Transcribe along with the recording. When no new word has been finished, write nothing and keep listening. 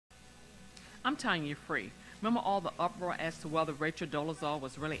I'm Tanya Free. Remember all the uproar as to whether Rachel Dolezal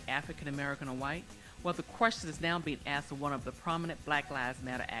was really African American or white? Well, the question is now being asked of one of the prominent Black Lives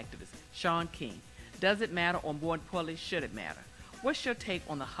Matter activists, Shaun King. Does it matter, or more importantly, should it matter? What's your take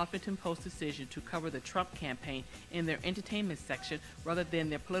on the Huffington Post decision to cover the Trump campaign in their entertainment section rather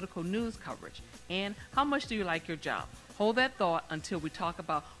than their political news coverage? And how much do you like your job? Hold that thought until we talk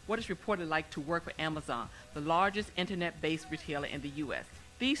about what it's reported like to work for Amazon, the largest internet-based retailer in the U.S.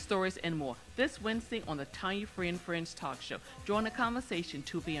 These stories and more this Wednesday on the Tanya Free and Friends Talk Show. Join the conversation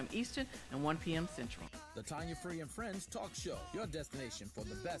 2 p.m. Eastern and 1 p.m. Central. The Tanya Free and Friends Talk Show, your destination for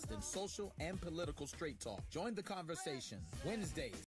the best in social and political straight talk. Join the conversation Wednesdays